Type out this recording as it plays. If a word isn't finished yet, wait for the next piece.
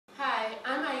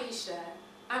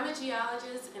a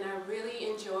geologist and I really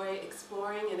enjoy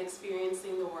exploring and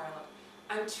experiencing the world.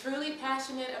 I'm truly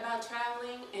passionate about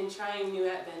traveling and trying new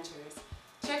adventures.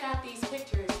 Check out these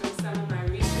pictures from some of my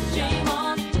recent Dream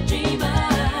on, dreamer,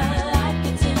 life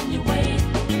gets in your way.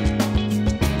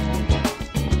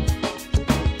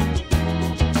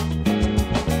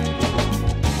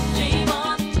 Dream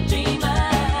on, dreamer,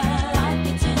 life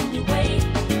gets in your way.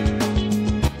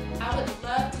 I would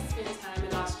love to spend time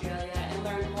in Australia and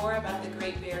learn more about the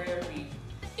Great Barrier Reef.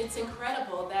 It's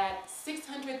incredible that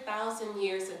 600,000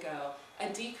 years ago, a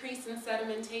decrease in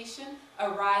sedimentation, a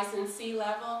rise in sea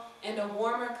level, and a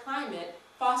warmer climate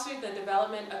fostered the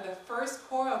development of the first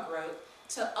coral growth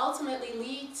to ultimately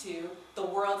lead to the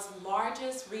world's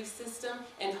largest reef system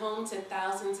and home to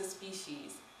thousands of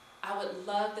species. I would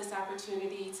love this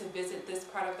opportunity to visit this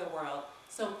part of the world,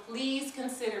 so please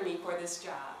consider me for this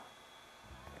job.